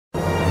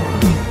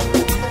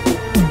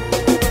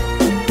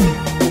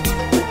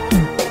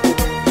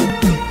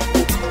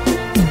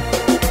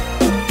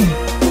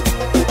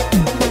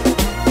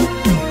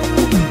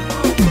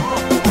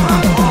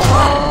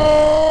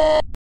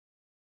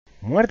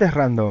Muertes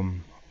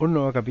Random, un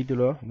nuevo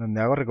capítulo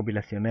donde hago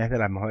recopilaciones de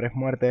las mejores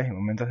muertes y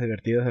momentos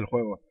divertidos del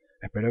juego.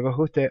 Espero que os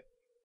guste.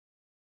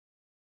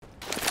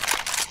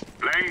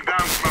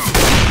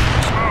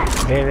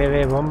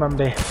 B, bomba en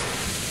B.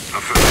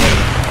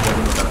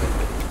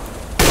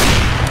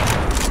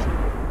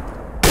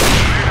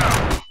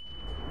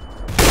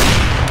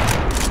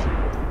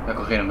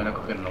 Me la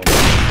cogieron.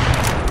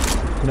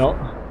 No.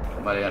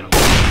 Vale, ya no.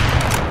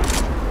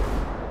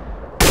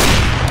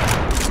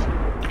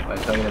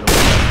 Vale, está bien el humo.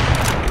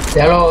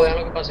 Déjalo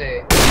que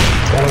pase.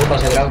 Déjalo que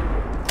pase, Drag.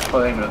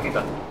 Joder, me lo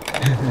quita.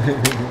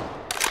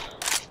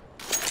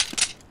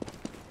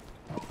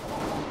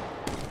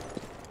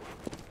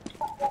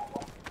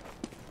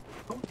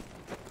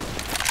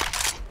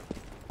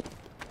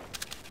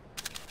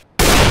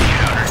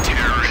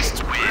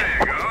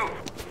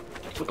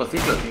 Puto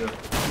ciclo, tío.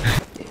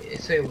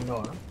 Ese es un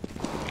no, ¿no?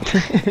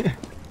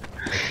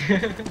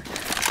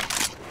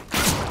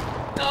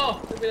 No,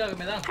 ten cuidado que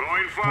me da.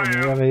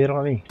 Me dieron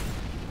a mí.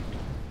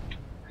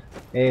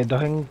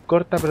 Dos en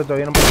corta, pero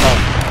todavía no han pasado.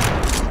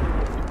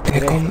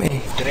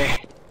 Tres.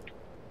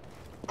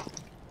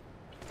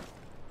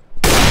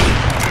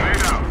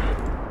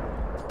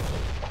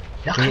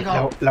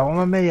 La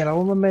bomba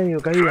en medio,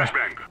 caída.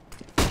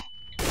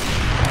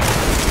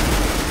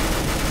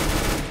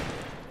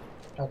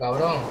 No,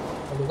 cabrón,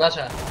 a tu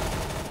casa.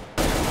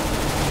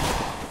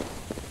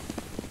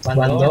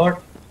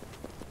 Bandor.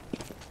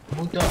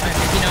 Punto,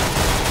 esquina.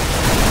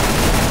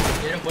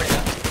 Tiene puerta.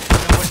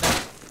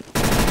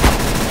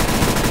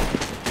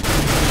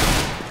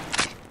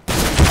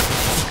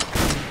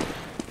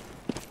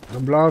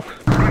 Un block.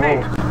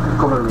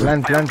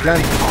 Plant.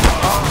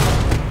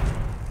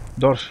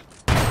 Doors.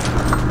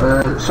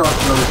 Short,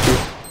 no risky.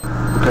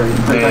 Okay,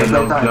 play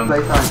time.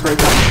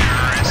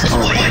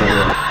 Oh,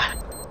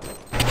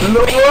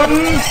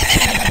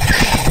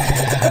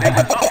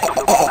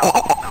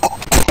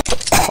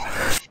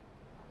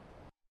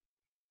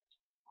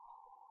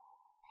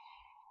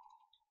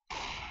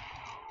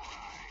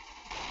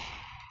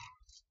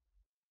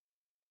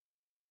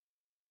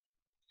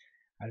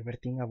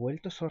 Albertín ha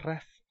vuelto,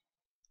 zorras.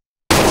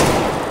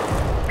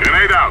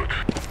 Grenade out.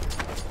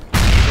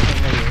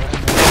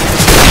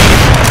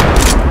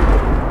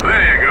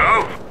 There you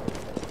go.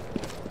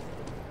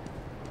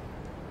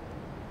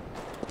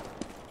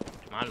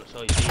 Malo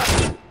soy, tío.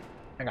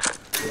 Venga.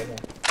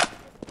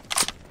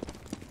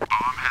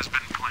 Bomb has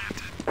been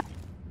planted.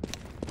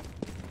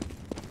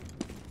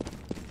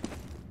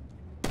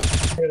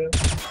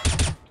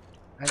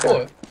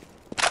 Joder.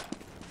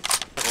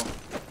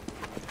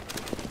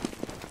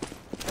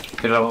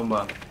 Tira la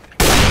bomba.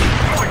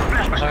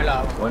 Sabe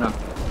la Buena.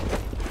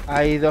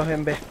 Hay dos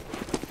en B.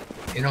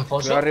 Tiene un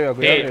foso. Cuidado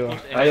arriba.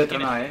 Hay otro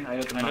nada, hay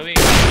otro nada. Le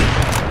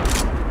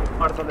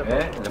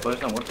puedes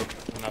estar muerto.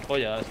 Una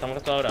polla, está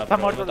muerto ahora. Está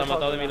muerto, te ha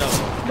matado de mi lado.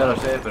 Ya lo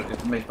sé, pero es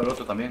que me disparó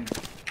otro también.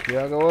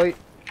 Cuidado que voy.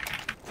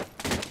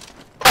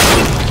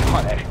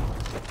 Joder.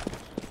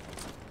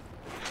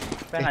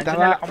 Venga, Estaba-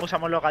 enséñale cómo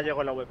usamos los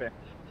gallegos en la VP.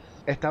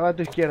 Estaba a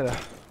tu izquierda.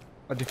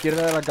 A tu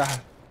izquierda de la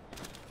caja.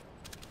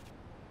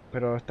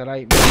 Pero estará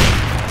ahí.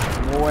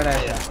 Muy buena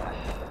esa.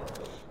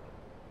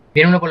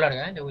 Viene uno por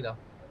larga, ten cuidado.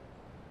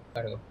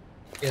 Cargo.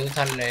 Quiero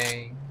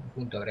estarle en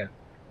punto, creo.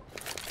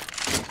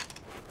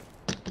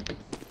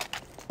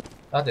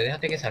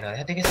 Déjate que salga.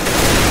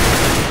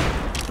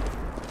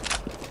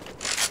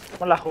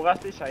 Pues la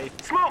jugasteis ahí.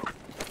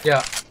 Ya.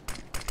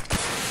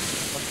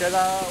 Os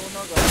queda uno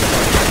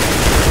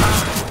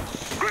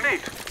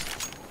Grenade.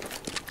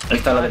 Ahí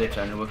está a la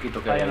derecha, en el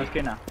huequito que ahí hay en la ahí.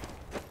 esquina.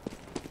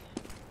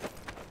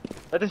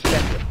 Vete en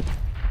silencio.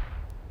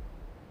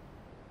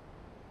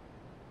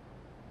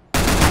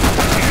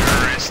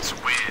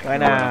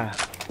 Buena.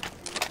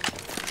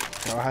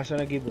 Trabajas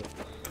en equipo.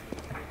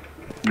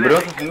 Bro,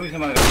 que no hice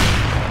mal.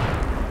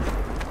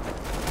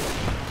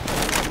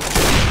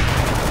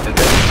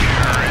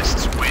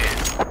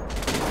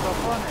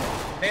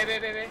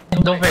 Ve.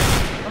 Dos B.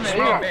 ¿Dónde Un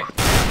digo? B.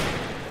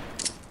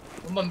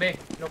 Un buen B.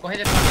 Lo coges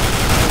de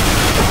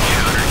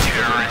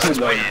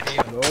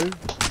LOL.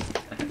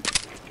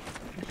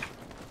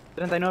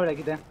 39 le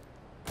quité.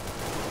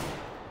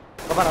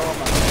 Va para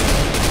bomba.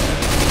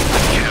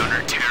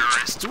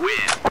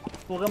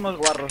 Juguemos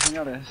guarros,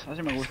 señores.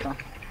 Así me gusta.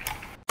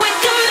 We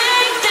can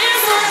make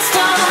this last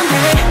all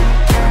night.